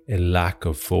a lack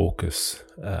of focus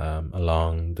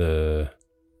along the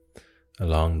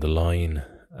line.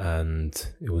 And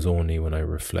it was only when I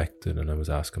reflected and I was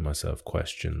asking myself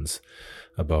questions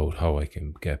about how I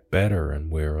can get better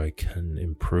and where I can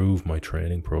improve my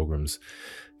training programs,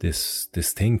 this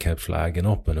thing kept flagging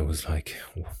up, and it was like,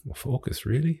 focus,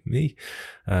 really? Me?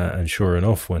 And sure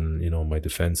enough, when, you know, my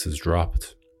defenses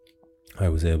dropped, I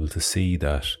was able to see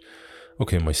that,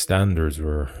 okay, my standards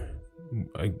were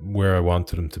where I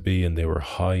wanted them to be, and they were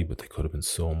high, but they could have been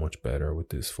so much better with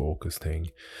this focus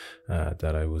thing. I'd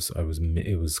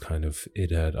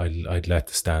let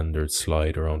the standards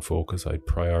slide around focus. I'd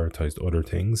prioritized other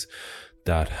things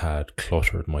that had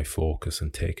cluttered my focus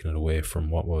and taken it away from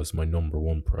what was my number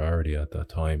one priority at that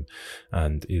time,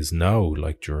 and is now,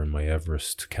 like during my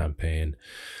Everest campaign,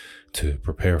 to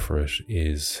prepare for it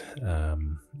is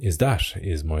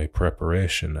my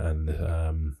preparation,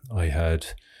 and I had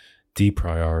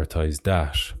deprioritized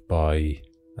that by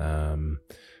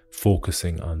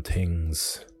focusing on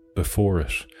things before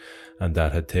it, and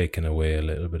that had taken away a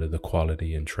little bit of the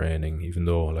quality in training, even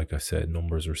though, like I said,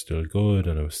 numbers were still good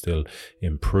and I was still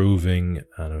improving,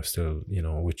 and I was still,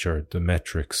 which are the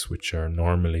metrics which are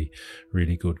normally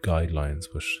really good guidelines.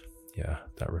 But yeah,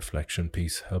 that reflection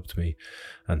piece helped me,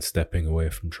 and stepping away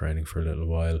from training for a little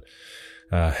while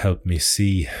helped me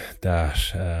see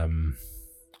that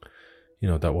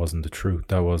that wasn't the truth.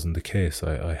 That wasn't the case.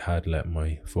 I had let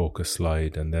my focus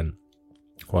slide, and then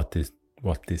what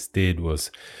this did was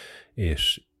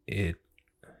it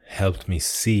helped me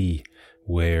see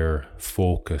where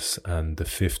focus and the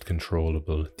fifth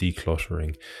controllable,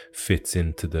 decluttering, fits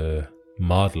into the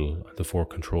model, the four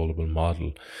controllable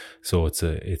model. So it's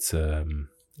a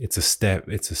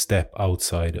step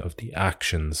outside of the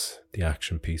action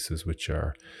pieces, which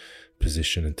are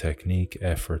position and technique,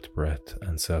 effort, breath,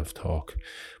 and self-talk.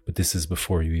 But this is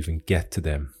before you even get to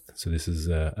them. So this is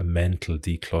a mental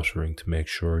decluttering to make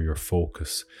sure your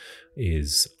focus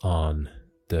is on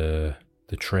the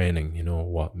training,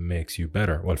 what makes you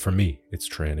better. Well, for me, it's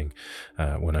training.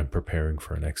 When I'm preparing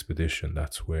for an expedition,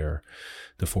 that's where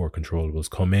the four controllables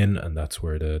come in, and that's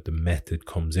where the method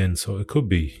comes in. So it could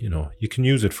be, you can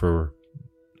use it for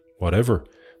whatever.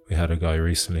 We had a guy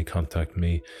recently contact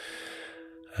me,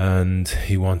 and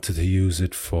he wanted to use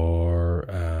it for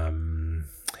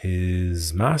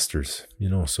his master's,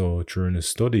 so during his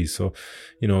studies. So,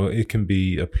 it can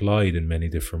be applied in many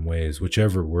different ways,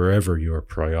 wherever your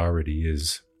priority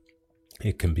is,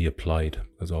 it can be applied,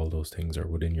 because all those things are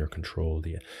within your control.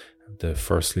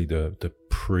 Firstly, the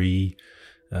pre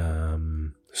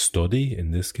study in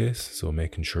this case. So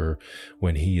making sure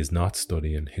when he is not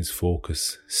studying, his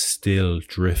focus still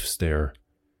drifts there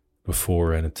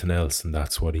before anything else, and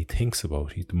that's what he thinks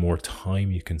about. The more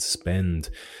time you can spend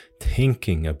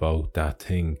thinking about that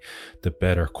thing, the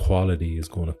better quality is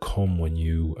going to come when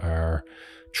you are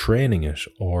training it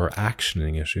or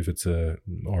actioning it. If it's a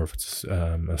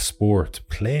sport,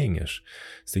 playing it.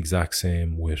 It's the exact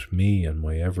same with me and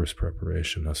my Everest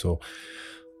preparation. So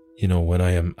when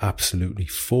I am absolutely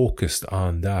focused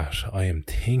on that, I am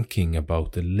thinking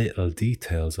about the little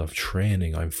details of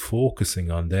training. I'm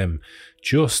focusing on them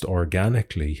just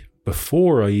organically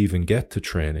before I even get to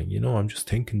training. I'm just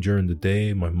thinking during the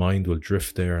day, my mind will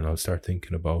drift there, and I'll start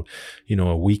thinking about,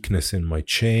 a weakness in my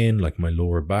chain, like my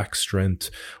lower back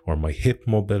strength, or my hip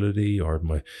mobility, or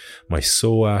my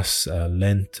psoas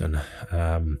length, and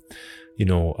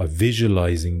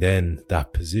visualizing then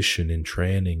that position in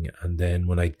training. And then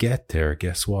when I get there,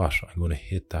 guess what? I'm going to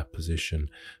hit that position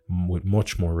with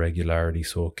much more regularity,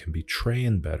 so it can be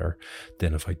trained better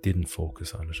than if I didn't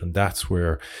focus on it. And that's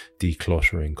where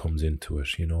decluttering comes into it,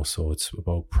 so it's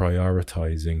about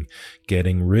prioritizing,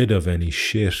 getting rid of any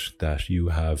shit that you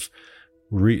have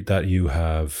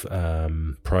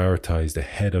prioritized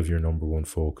ahead of your number one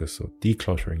focus. So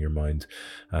decluttering your mind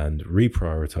and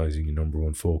reprioritizing your number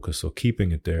one focus. So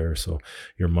keeping it there, so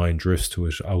your mind drifts to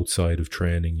it outside of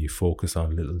training. You focus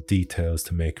on little details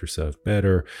to make yourself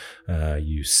better.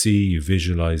 You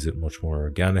visualize it much more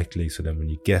organically. So then when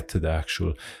you get to the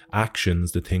actual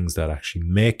actions, the things that actually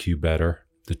make you better,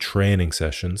 the training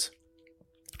sessions,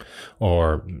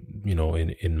 or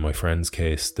in my friend's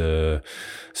case, the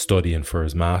studying for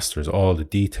his master's, all the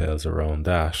details around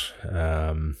that,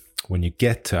 when you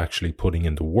get to actually putting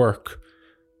in the work,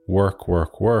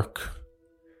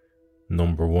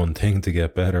 number one thing to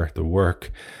get better, the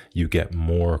work, you get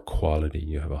more quality.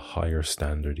 You have a higher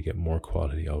standard. You get more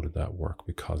quality out of that work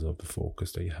because of the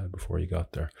focus that you had before you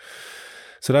got there.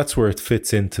 So that's where it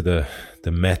fits into the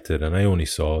method. And I only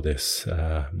saw this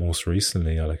most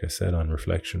recently, like I said, on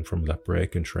reflection from that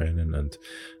break in training and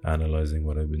analysing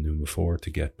what I've been doing before to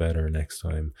get better next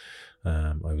time.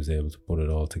 I was able to put it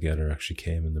all together. Actually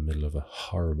came in the middle of a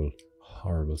horrible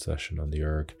session on the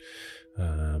erg.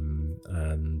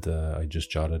 And I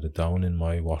just jotted it down in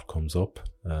my what comes up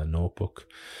notebook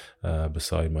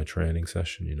beside my training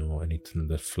session. Anything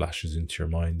that flashes into your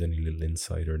mind, any little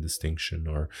insight or distinction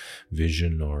or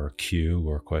vision or cue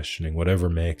or questioning, whatever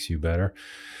makes you better,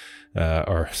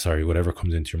 whatever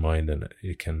comes into your mind, and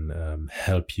it can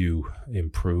help you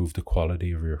improve the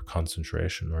quality of your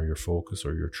concentration or your focus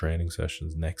or your training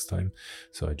sessions next time.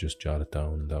 So I just jotted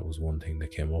down, and that was one thing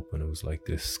that came up, and it was like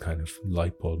this kind of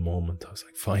light bulb moment. I was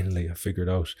like, finally I figured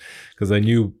out, because I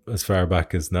knew as far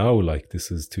back as now, like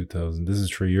this is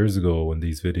 3 years ago when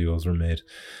these videos were made.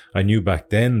 I knew back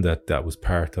then that was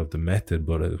part of the method,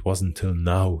 but it wasn't until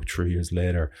now, 3 years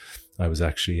later, I was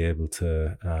actually able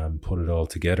to put it all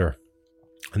together.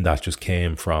 And that just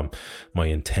came from my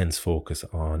intense focus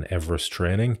on Everest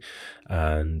training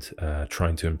and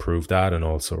trying to improve that, and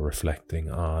also reflecting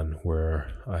on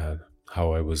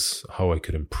how I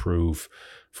could improve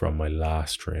from my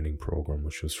last training program,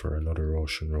 which was for another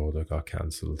ocean road that got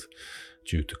cancelled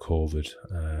due to COVID,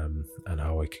 and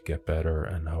how I could get better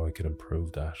and how I could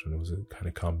improve that. And it was a kind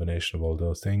of combination of all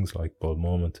those things, like bold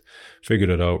moment. Figured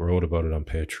it out, wrote about it on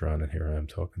Patreon, and here I am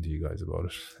talking to you guys about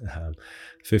it.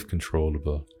 Fifth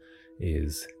controllable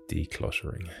is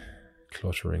decluttering.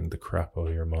 Cluttering the crap out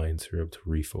of your mind so you're able to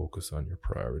refocus on your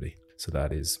priority. So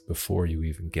that is before you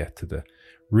even get to the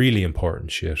really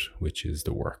important shit, which is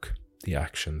the work, the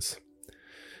actions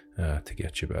to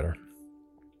get you better.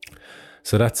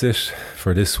 So that's it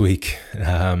for this week.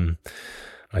 I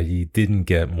didn't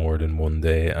get more than one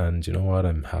day, and you know what?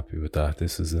 I'm happy with that.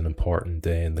 This is an important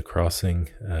day in the crossing,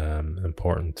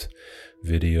 important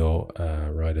video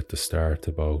right at the start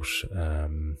about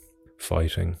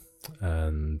fighting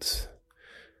and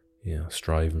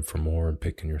striving for more and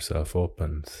picking yourself up,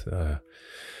 and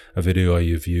a video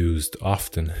I've used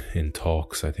often in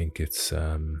talks. I think it's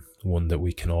one that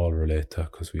we can all relate to,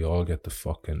 because we all get the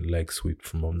fucking leg swept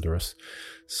from under us,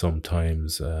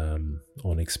 sometimes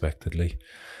unexpectedly.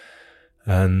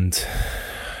 And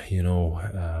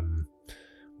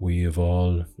we have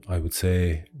all, I would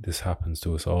say this happens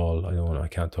to us all. I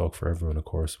can't talk for everyone, of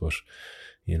course, but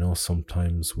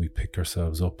sometimes we pick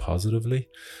ourselves up positively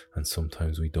and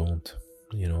sometimes we don't,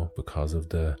 because of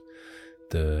the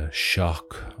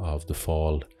shock of the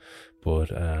fall.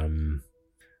 But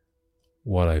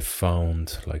what I've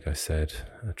found, like I said,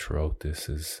 throughout this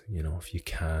is, if you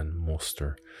can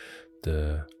muster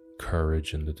the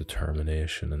courage and the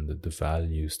determination and the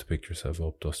values to pick yourself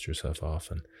up, dust yourself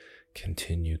off, and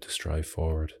continue to strive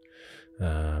forward,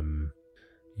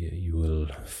 you will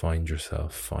find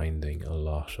yourself finding a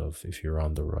lot of, if you're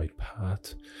on the right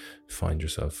path, find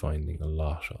yourself finding a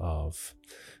lot of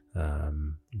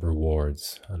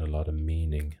rewards and a lot of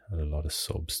meaning and a lot of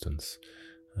substance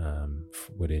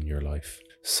within your life.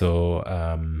 So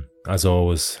as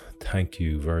always, thank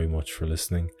you very much for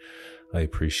listening. I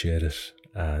appreciate it.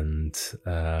 And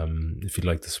if you'd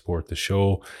like to support the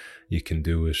show, you can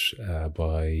do it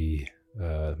by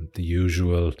the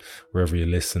usual, wherever you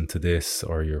listen to this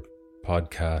or your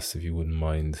podcast. If you wouldn't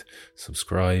mind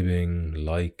subscribing,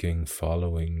 liking,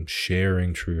 following,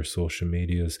 sharing through your social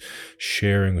medias,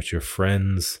 sharing with your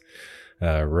friends,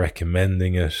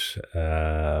 recommending it,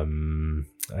 and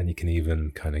you can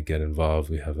even kind of get involved.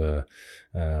 We have a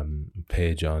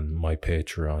page on my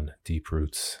Patreon, Deep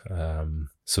Roots,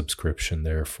 subscription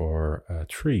there for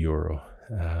 €3.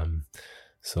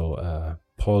 So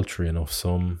paltry enough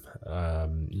sum,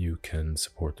 you can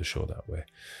support the show that way.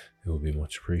 It will be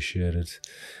much appreciated.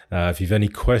 If you have any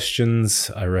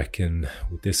questions, I reckon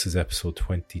this is episode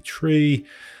 23.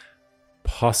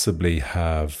 Possibly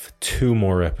have 2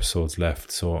 more episodes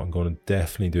left, so I'm going to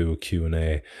definitely do a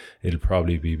Q&A. It'll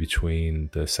probably be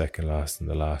between the second last and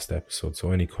the last episode.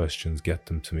 So any questions, get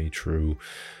them to me through,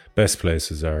 best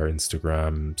places are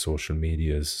Instagram, social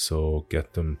medias. So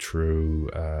get them through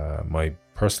my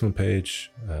personal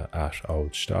page at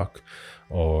Oldstock,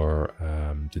 or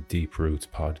the Deep Roots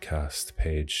podcast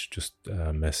page. Just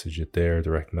message it there,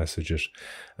 direct message it,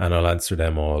 and I'll answer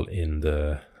them all in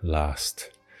the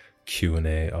last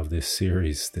Q&A of this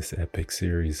series, this epic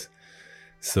series.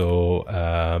 So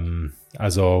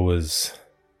as always,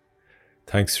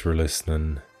 thanks for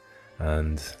listening,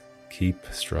 and keep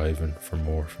striving for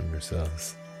more from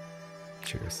yourselves.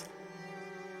 Cheers.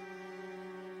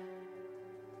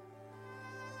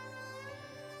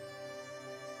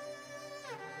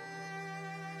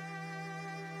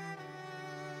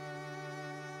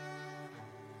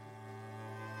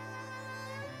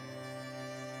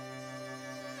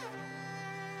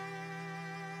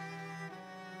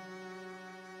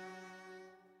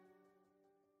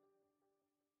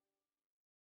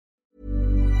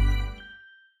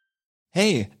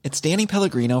 Hey, it's Danny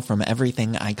Pellegrino from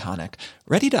Everything Iconic.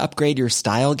 Ready to upgrade your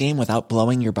style game without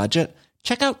blowing your budget?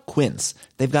 Check out Quince.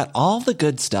 They've got all the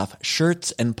good stuff,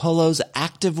 shirts and polos,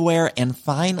 activewear, and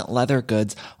fine leather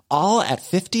goods, all at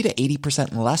 50 to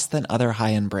 80% less than other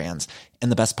high-end brands. And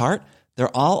the best part?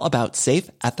 They're all about safe,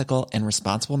 ethical, and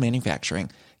responsible manufacturing.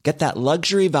 Get that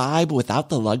luxury vibe without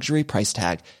the luxury price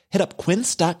tag. Hit up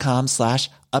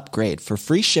quince.com/upgrade for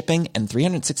free shipping and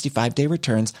 365-day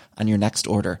returns on your next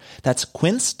order. That's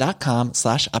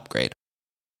quince.com/upgrade.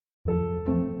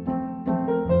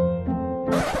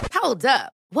 Hold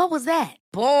up. What was that?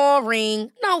 Boring.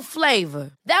 No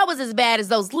flavor. That was as bad as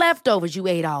those leftovers you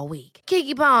ate all week.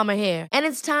 Keke Palmer here, and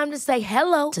it's time to say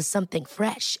hello to something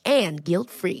fresh and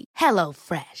guilt-free. Hello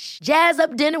Fresh. Jazz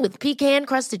up dinner with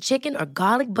pecan-crusted chicken or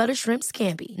garlic butter shrimp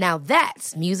scampi. Now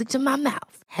that's music to my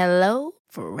mouth. Hello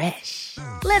Fresh.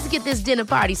 Let's get this dinner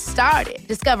party started.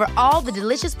 Discover all the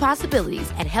delicious possibilities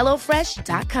at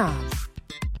hellofresh.com.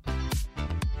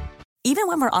 Even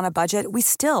when we're on a budget, we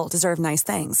still deserve nice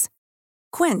things.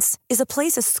 Quince is a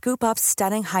place to scoop up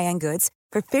stunning high-end goods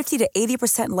for 50 to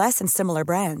 80% less than similar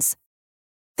brands.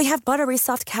 They have buttery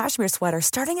soft cashmere sweaters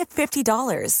starting at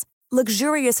 $50,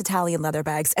 luxurious Italian leather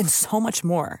bags, and so much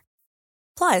more.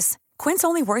 Plus, Quince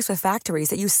only works with factories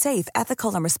that use safe,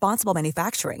 ethical, and responsible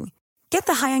manufacturing. Get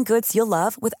the high-end goods you'll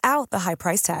love without the high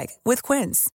price tag with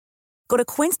Quince. Go to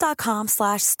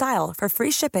quince.com/style for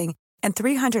free shipping and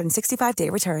 365-day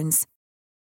returns.